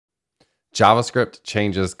JavaScript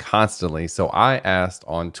changes constantly. So I asked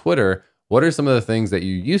on Twitter, what are some of the things that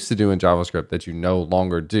you used to do in JavaScript that you no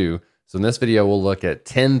longer do? So in this video, we'll look at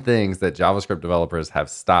 10 things that JavaScript developers have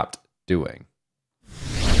stopped doing.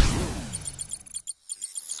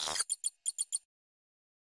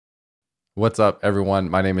 What's up, everyone?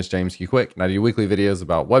 My name is James Q. Quick, and I do weekly videos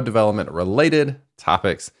about web development related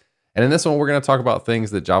topics. And in this one, we're going to talk about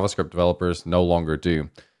things that JavaScript developers no longer do.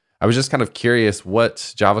 I was just kind of curious what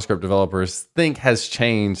JavaScript developers think has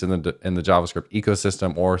changed in the JavaScript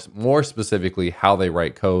ecosystem, or more specifically, how they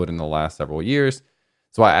write code in the last several years.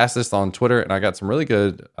 So I asked this on Twitter, and I got some really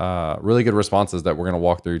good responses that we're going to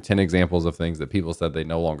walk through 10 examples of things that people said they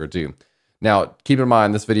no longer do. Now, keep in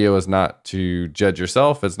mind, this video is not to judge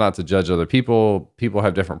yourself. It's not to judge other people. People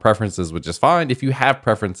have different preferences, which is fine. If you have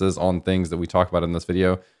preferences on things that we talk about in this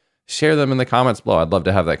video, share them in the comments below. I'd love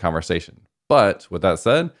to have that conversation. But with that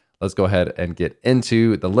said, let's go ahead and get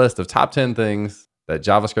into the list of top 10 things that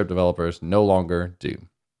JavaScript developers no longer do.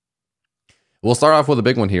 We'll start off with a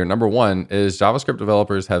big one here. Number one is JavaScript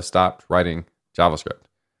developers have stopped writing JavaScript.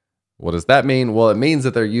 What does that mean? Well, it means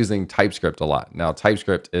that they're using TypeScript a lot. Now,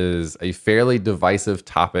 TypeScript is a fairly divisive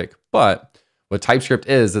topic, but what TypeScript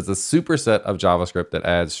is, it's a superset of JavaScript that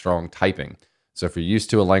adds strong typing. So if you're used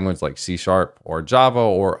to a language like C# or Java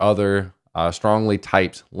or other strongly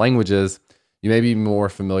typed languages, you may be more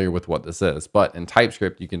familiar with what this is. But in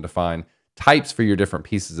TypeScript, you can define types for your different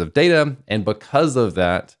pieces of data. And because of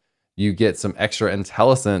that, you get some extra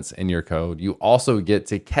IntelliSense in your code. You also get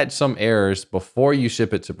to catch some errors before you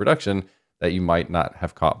ship it to production that you might not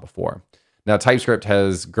have caught before. Now, TypeScript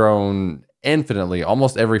has grown infinitely.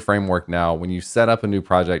 Almost every framework now, when you set up a new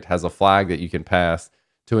project, has a flag that you can pass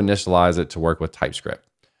to initialize it to work with TypeScript.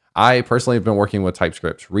 I personally have been working with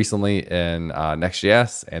TypeScript recently in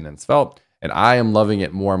Next.js and in Svelte, and I am loving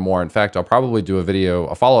it more and more. In fact, I'll probably do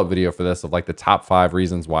a follow-up video for this of like the top 5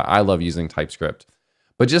 reasons why I love using TypeScript.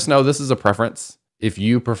 But just know this is a preference. If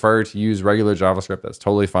you prefer to use regular JavaScript, that's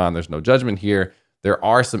totally fine. There's no judgment here. There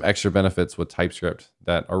are some extra benefits with TypeScript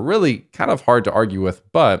that are really kind of hard to argue with,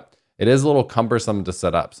 but it is a little cumbersome to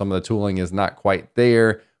set up. Some of the tooling is not quite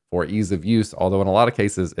there for ease of use, although in a lot of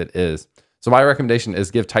cases it is. So my recommendation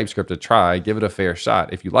is give TypeScript a try, give it a fair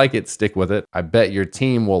shot. If you like it, stick with it. I bet your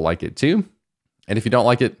team will like it too. And if you don't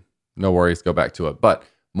like it, no worries, go back to it. But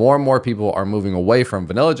more and more people are moving away from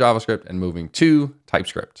vanilla JavaScript and moving to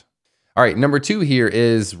TypeScript. All right, number 2 here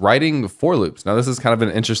is writing for loops. Now this is kind of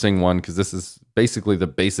an interesting one because this is basically the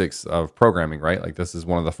basics of programming, right? Like this is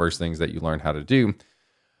one of the first things that you learn how to do.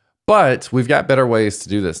 But we've got better ways to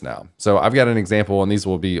do this now. So I've got an example, and these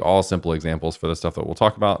will be all simple examples for the stuff that we'll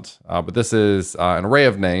talk about. But this is an array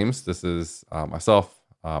of names. This is myself,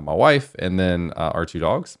 my wife, and then our 2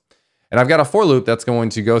 dogs. And I've got a for loop that's going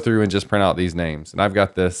to go through and just print out these names. And I've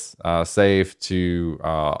got this saved to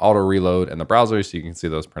auto reload in the browser so you can see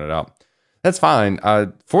those printed out. That's fine.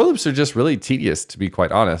 For loops are just really tedious, to be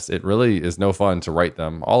quite honest. It really is no fun to write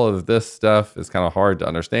them. All of this stuff is kind of hard to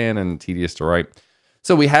understand and tedious to write.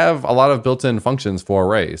 So we have a lot of built-in functions for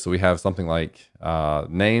arrays. So we have something like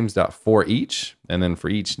names.forEach, and then for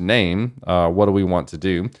each name, what do we want to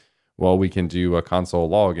do? Well, we can do a console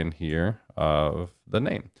log in here of the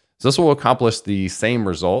name. So this will accomplish the same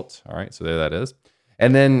result. All right, so there that is.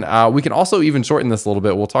 And then we can also even shorten this a little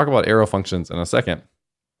bit. We'll talk about arrow functions in a second.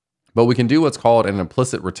 But we can do what's called an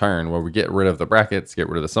implicit return, where we get rid of the brackets, get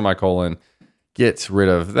rid of the semicolon, get rid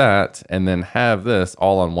of that, and then have this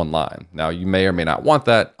all on one line. Now, you may or may not want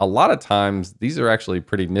that. A lot of times, these are actually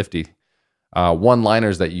pretty nifty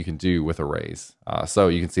one-liners that you can do with arrays. So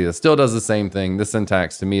you can see this still does the same thing. This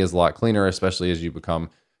syntax, to me, is a lot cleaner, especially as you become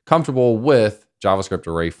comfortable with JavaScript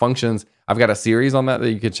array functions. I've got a series on that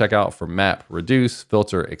you can check out for map, reduce,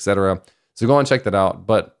 filter, etc. So go and check that out.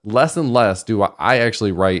 But less and less do I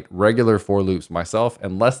actually write regular for loops myself,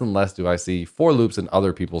 and less do I see for loops in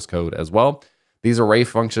other people's code as well. These array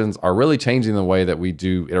functions are really changing the way that we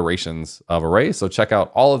do iterations of arrays. So check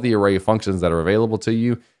out all of the array functions that are available to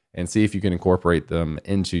you and see if you can incorporate them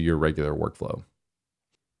into your regular workflow.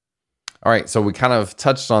 All right, so we kind of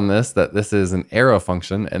touched on this, that this is an arrow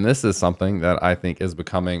function, and this is something that I think is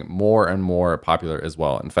becoming more and more popular as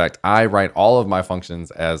well. In fact, I write all of my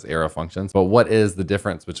functions as arrow functions, but what is the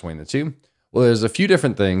difference between the two? Well, there's a few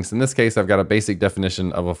different things. In this case, I've got a basic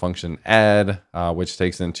definition of a function add, which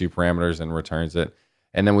takes in 2 parameters and returns it.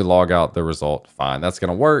 And then we log out the result. Fine, that's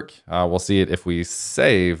gonna work. We'll see it if we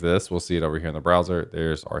save this. We'll see it over here in the browser.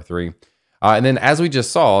 There's R3. And then as we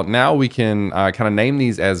just saw, now we can kind of name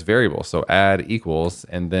these as variables. So add equals,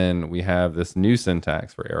 and then we have this new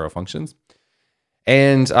syntax for arrow functions.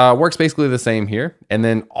 And works basically the same here. And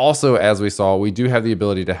then also, as we saw, we do have the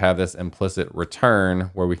ability to have this implicit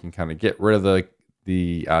return where we can kind of get rid of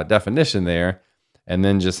the definition there and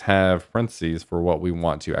then just have parentheses for what we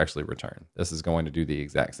want to actually return. This is going to do the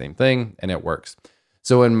exact same thing, and it works.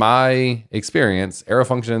 So in my experience, arrow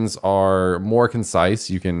functions are more concise.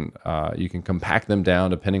 You can compact them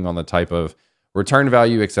down depending on the type of return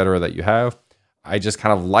value, et cetera, that you have. I just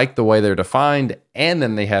kind of like the way they're defined, and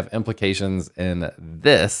then they have implications in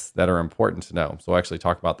this that are important to know. So I'll actually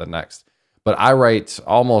talk about that next. But I write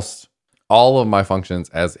almost all of my functions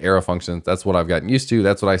as arrow functions. That's what I've gotten used to.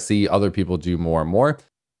 That's what I see other people do more and more.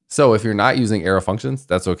 So if you're not using arrow functions,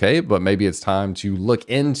 that's okay, but maybe it's time to look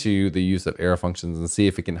into the use of arrow functions and see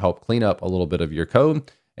if it can help clean up a little bit of your code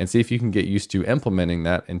and see if you can get used to implementing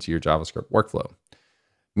that into your JavaScript workflow.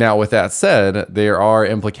 Now, with that said, there are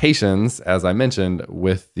implications, as I mentioned,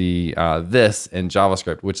 with the this in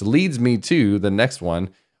JavaScript, which leads me to the next one,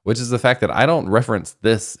 which is the fact that I don't reference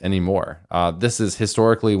this anymore. This is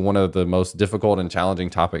historically one of the most difficult and challenging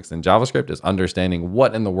topics in JavaScript, is understanding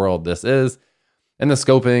what in the world this is and the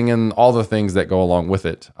scoping and all the things that go along with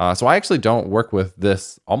it. So I actually don't work with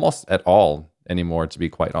this almost at all anymore, to be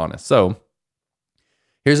quite honest. So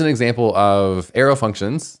here's an example of arrow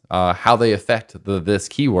functions, how they affect the this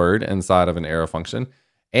keyword inside of an arrow function,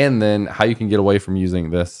 and then how you can get away from using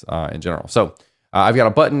this in general. So I've got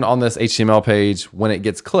a button on this HTML page. When it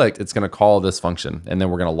gets clicked, it's going to call this function, and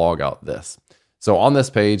then we're going to log out this. So on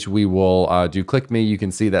this page, we will do click me. You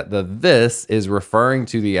can see that the this is referring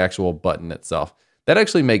to the actual button itself. That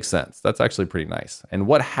actually makes sense. That's actually pretty nice. And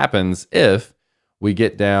what happens if we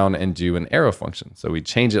get down and do an arrow function? So we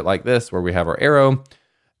change it like this, where we have our arrow.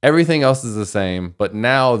 Everything else is the same, but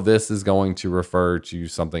now this is going to refer to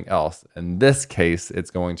something else. In this case,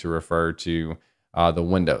 it's going to refer to the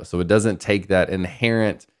window. So it doesn't take that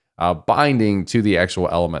inherent binding to the actual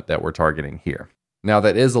element that we're targeting here. Now,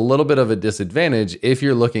 that is a little bit of a disadvantage if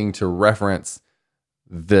you're looking to reference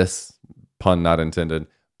this, pun not intended,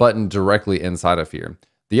 button directly inside of here.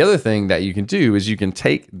 The other thing that you can do is you can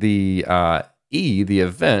take the the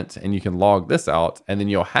event, and you can log this out, and then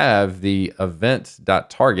you'll have the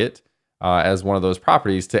event.target as one of those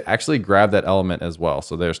properties to actually grab that element as well.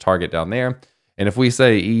 So there's target down there. And if we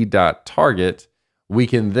say e.target, we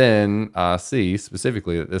can then see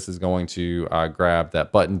specifically that this is going to grab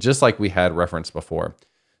that button, just like we had referenced before.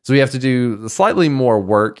 So we have to do slightly more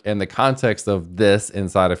work, and the context of this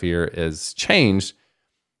inside of here is changed.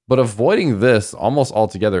 But avoiding this almost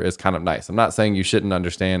altogether is kind of nice. I'm not saying you shouldn't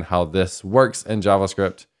understand how this works in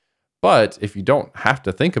JavaScript, but if you don't have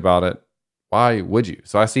to think about it, why would you?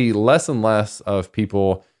 So I see less and less of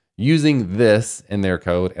people using this in their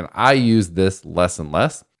code, and I use this less and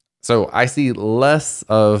less. So I see less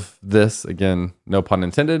of this, again, no pun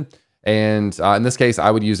intended. And in this case,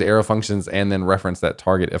 I would use arrow functions and then reference that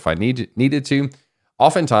target if I needed to.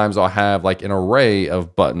 Oftentimes I'll have like an array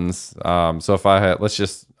of buttons. So if I had, let's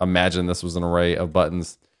just imagine this was an array of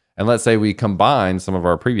buttons, and let's say we combine some of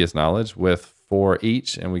our previous knowledge with for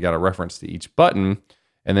each, and we got a reference to each button.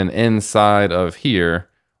 And then inside of here,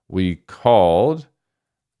 we called,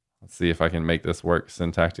 let's see if I can make this work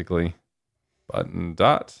syntactically, button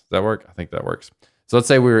dot, does that work? I think that works. So let's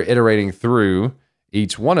say we were iterating through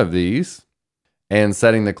each one of these and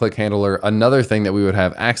setting the click handler. Another thing that we would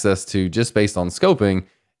have access to just based on scoping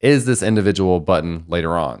is this individual button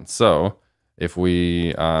later on. So if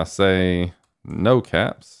we say no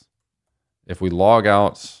caps, if we log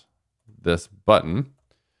out this button,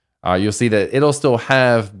 you'll see that it'll still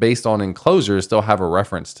have, based on enclosures, still have a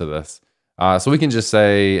reference to this. So we can just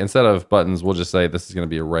say, instead of buttons, we'll just say this is going to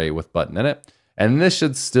be array with button in it. And this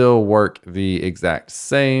should still work the exact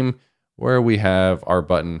same, where we have our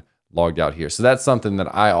button logged out here. So that's something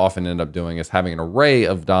that I often end up doing, is having an array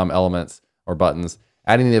of DOM elements or buttons,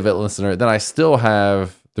 adding the event listener. Then I still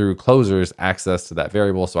have, through closures, access to that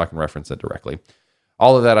variable so I can reference it directly.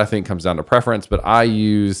 All of that, I think, comes down to preference, but I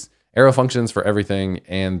use arrow functions for everything,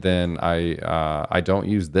 and then I don't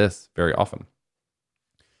use this very often.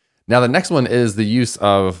 Now, the next one is the use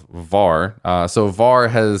of var. So var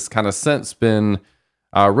has kind of since been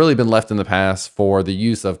really been left in the past for the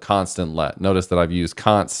use of const and let. Notice that I've used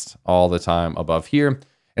const all the time above here.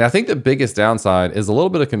 And I think the biggest downside is a little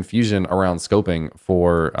bit of confusion around scoping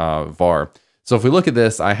for var. So if we look at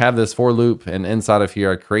this, I have this for loop, and inside of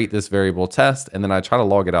here, I create this variable test, and then I try to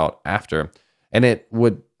log it out after. And it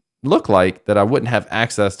would look like that I wouldn't have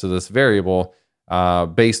access to this variable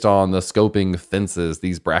based on the scoping fences,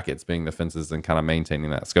 these brackets being the fences and kind of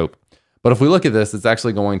maintaining that scope. But if we look at this, it's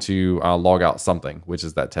actually going to log out something, which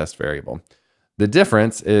is that test variable. The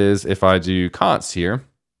difference is if I do const here,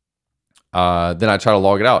 then I try to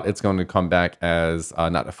log it out, it's going to come back as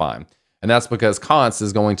not defined. And that's because const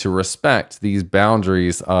is going to respect these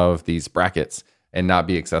boundaries of these brackets and not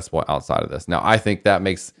be accessible outside of this. Now, I think that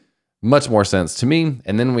makes much more sense to me.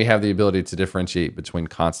 And then we have the ability to differentiate between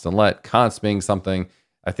const and let. Const being something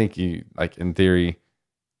I think you, like in theory,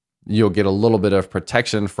 you'll get a little bit of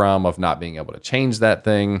protection from of not being able to change that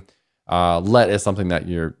thing. Let is something that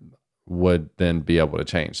you would then be able to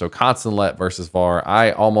change. So const and let versus var,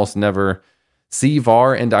 I almost never see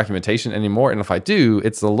var in documentation anymore. And if I do,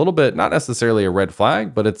 it's a little bit, not necessarily a red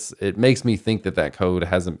flag, but it makes me think that that code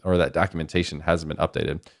hasn't, or that documentation hasn't been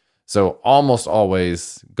updated. So almost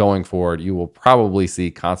always going forward, you will probably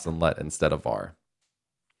see const and let instead of var.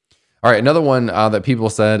 All right, another one that people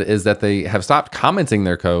said is that they have stopped commenting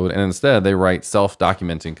their code and instead they write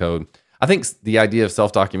self-documenting code. I think the idea of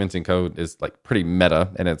self-documenting code is like pretty meta,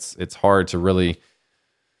 and it's hard to really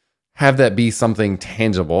have that be something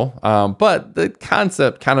tangible. But the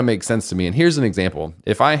concept kind of makes sense to me. And here's an example.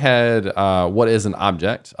 If I had what is an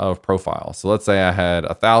object of profile. So let's say I had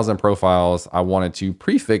 1,000 profiles. I wanted to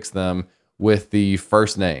prefix them with the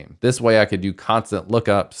first name. This way I could do constant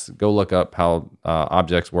lookups, go look up how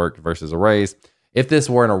objects work versus arrays. If this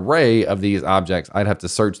were an array of these objects, I'd have to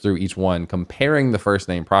search through each one, comparing the first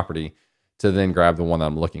name property to then grab the one that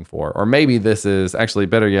I'm looking for. Or maybe this is actually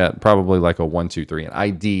better yet, probably like a 1, 2, 3, an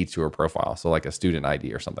ID to a profile. So like a student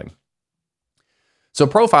ID or something. So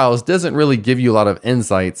profiles doesn't really give you a lot of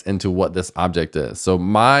insights into what this object is. So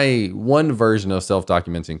my one version of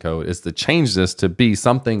self-documenting code is to change this to be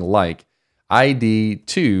something like ID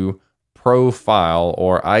to profile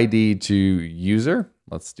or ID to user.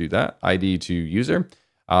 Let's do that. ID to user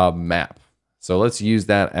map. So let's use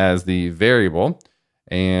that as the variable.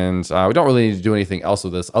 And we don't really need to do anything else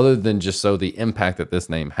with this other than just show the impact that this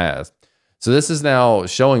name has. So this is now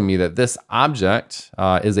showing me that this object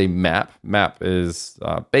is a map. Map is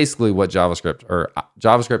basically what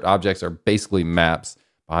JavaScript objects are basically maps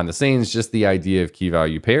behind the scenes, just the idea of key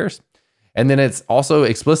value pairs. And then it's also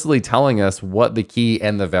explicitly telling us what the key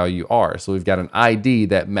and the value are. So we've got an ID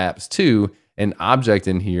that maps to an object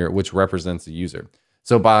in here, which represents a user.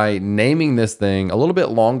 So by naming this thing a little bit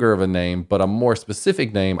longer of a name, but a more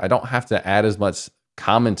specific name, I don't have to add as much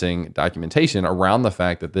commenting documentation around the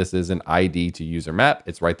fact that this is an ID to user map.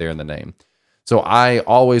 It's right there in the name. So I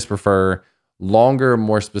always prefer longer,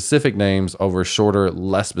 more specific names over shorter,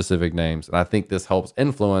 less specific names. And I think this helps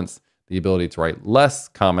influence the ability to write less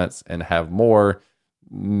comments and have more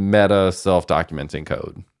meta self-documenting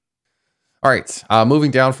code. All right,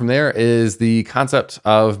 moving down from there is the concept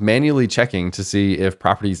of manually checking to see if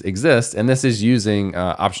properties exist. And this is using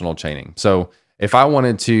optional chaining. So if I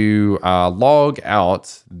wanted to log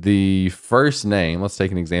out the first name, let's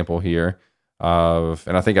take an example here of,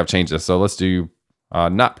 and I think I've changed this. So let's do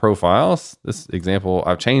not profiles. This example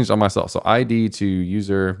I've changed on myself. So ID to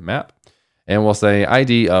user map. And we'll say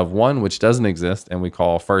ID of 1, which doesn't exist, and we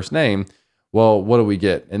call first name. Well, what do we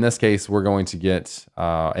get? In this case, we're going to get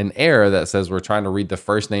an error that says we're trying to read the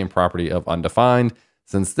first name property of undefined.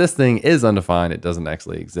 Since this thing is undefined, it doesn't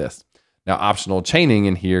actually exist. Now, optional chaining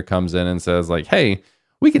in here comes in and says like, hey,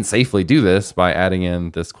 we can safely do this by adding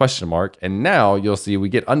in this question mark. And now you'll see we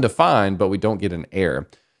get undefined, but we don't get an error.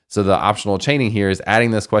 So the optional chaining here is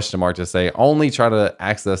adding this question mark to say only try to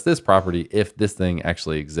access this property if this thing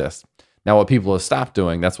actually exists. Now, what people have stopped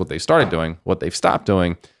doing, that's what they started doing. What they've stopped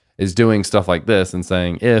doing is doing stuff like this and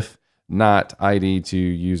saying if not ID to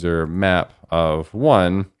user map of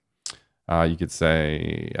 1, you could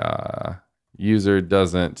say user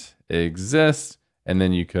doesn't exist, and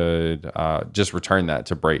then you could just return that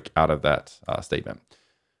to break out of that statement.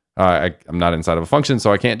 I'm not inside of a function,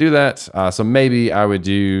 so I can't do that. So maybe I would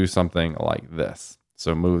do something like this.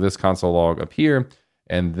 So move this console log up here,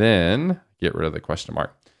 and then get rid of the question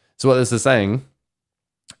mark. So what this is saying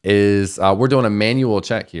is we're doing a manual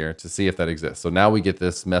check here to see if that exists. So now we get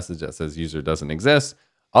this message that says user doesn't exist.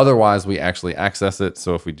 Otherwise, we actually access it.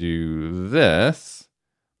 So if we do this,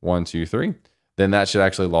 1, 2, 3, then that should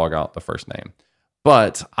actually log out the first name.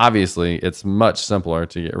 But obviously, it's much simpler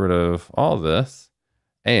to get rid of all this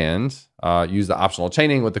and use the optional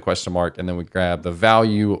chaining with the question mark, and then we grab the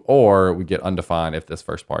value, or we get undefined if this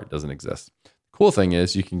first part doesn't exist. Cool thing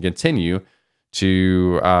is you can continue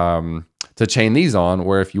to chain these on,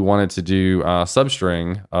 where if you wanted to do a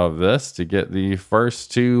substring of this to get the first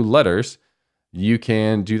 2 letters, you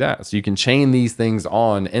can do that. So you can chain these things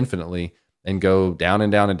on infinitely and go down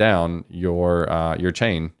and down and down your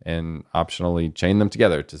chain and optionally chain them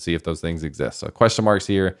together to see if those things exist. So question marks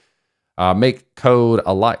here make code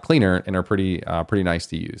a lot cleaner and are pretty nice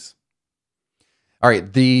to use. All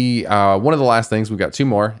right, the one of the last things, we've got two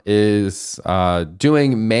more, is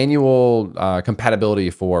doing manual compatibility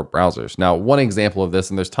for browsers. Now, one example of this,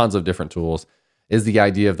 and there's tons of different tools, is the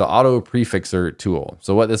idea of the auto prefixer tool.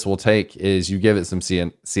 So what this will take is you give it some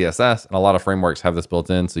CSS, and a lot of frameworks have this built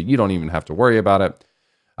in, so you don't even have to worry about it.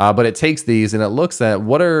 But it takes these and it looks at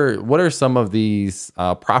what are some of these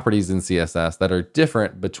properties in CSS that are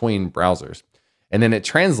different between browsers, and then it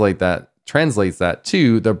translates that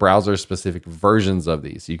to the browser specific versions of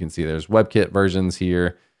these. So you can see there's WebKit versions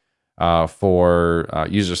here for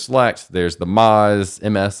user select. There's the Moz,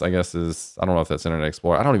 MS, I guess I don't know if that's Internet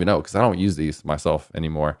Explorer. I don't even know because I don't use these myself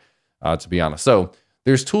anymore, to be honest. So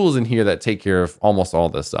there's tools in here that take care of almost all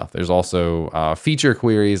this stuff. There's also feature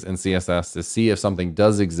queries in CSS to see if something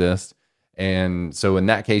does exist. And so in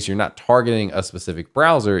that case, you're not targeting a specific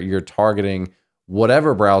browser, you're targeting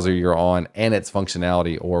whatever browser you're on and its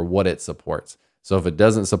functionality or what it supports. So if it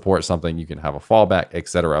doesn't support something, you can have a fallback,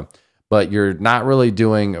 etc. But you're not really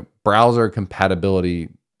doing browser compatibility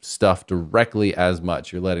stuff directly as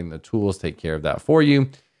much. You're letting the tools take care of that for you.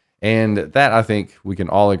 And that, I think we can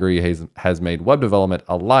all agree, has made web development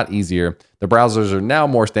a lot easier. The browsers are now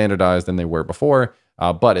more standardized than they were before,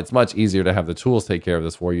 but it's much easier to have the tools take care of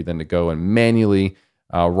this for you than to go and manually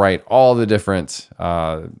write all the different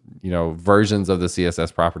versions of the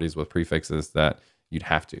CSS properties with prefixes that you'd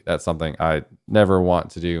have to. That's something I never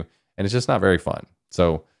want to do, and it's just not very fun.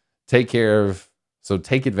 So take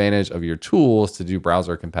advantage of your tools to do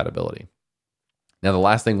browser compatibility. Now, the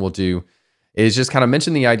last thing we'll do is just kind of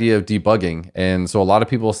mention the idea of debugging. And so a lot of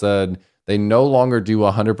people said they no longer do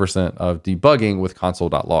 100% of debugging with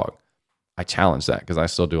console.log. I challenge that because I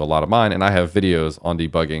still do a lot of mine, and I have videos on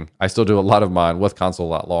debugging. I still do a lot of mine with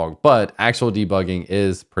console.log, but actual debugging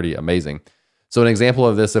is pretty amazing. So an example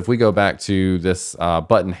of this, if we go back to this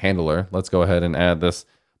button handler, let's go ahead and add this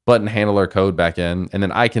button handler code back in, and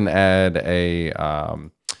then I can add a,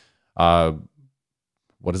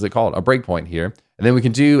 what is it called? A breakpoint here. And then we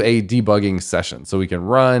can do a debugging session. So we can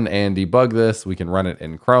run and debug this. We can run it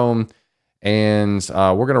in Chrome, and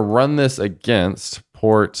we're going to run this against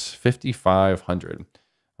port 5500.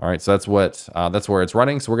 All right, so that's where it's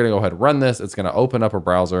running. So we're going to go ahead and run this. It's going to open up a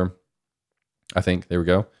browser. I think, there we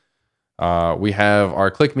go. We have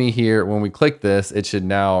our click me here. When we click this, it should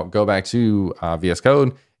now go back to VS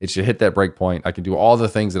Code. It should hit that breakpoint. I can do all the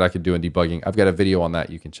things that I could do in debugging. I've got a video on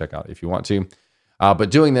that you can check out if you want to.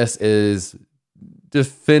 But doing this is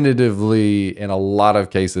definitively, in a lot of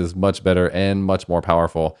cases, much better and much more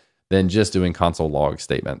powerful than just doing console log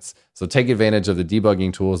statements. So take advantage of the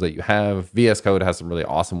debugging tools that you have. VS Code has some really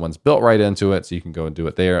awesome ones built right into it, so you can go and do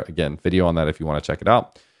it there. Again, video on that if you want to check it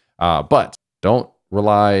out. But don't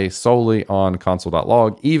rely solely on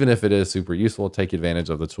console.log, even if it is super useful. Take advantage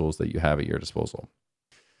of the tools that you have at your disposal.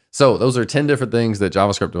 So those are 10 different things that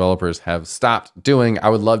JavaScript developers have stopped doing. I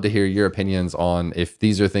would love to hear your opinions on if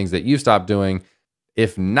these are things that you've stopped doing.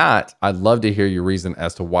 If not, I'd love to hear your reason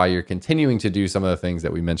as to why you're continuing to do some of the things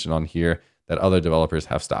that we mentioned on here that other developers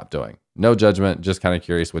have stopped doing. No judgment, just kind of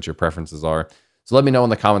curious what your preferences are. So let me know in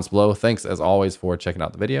the comments below. Thanks as always for checking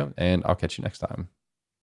out the video, and I'll catch you next time.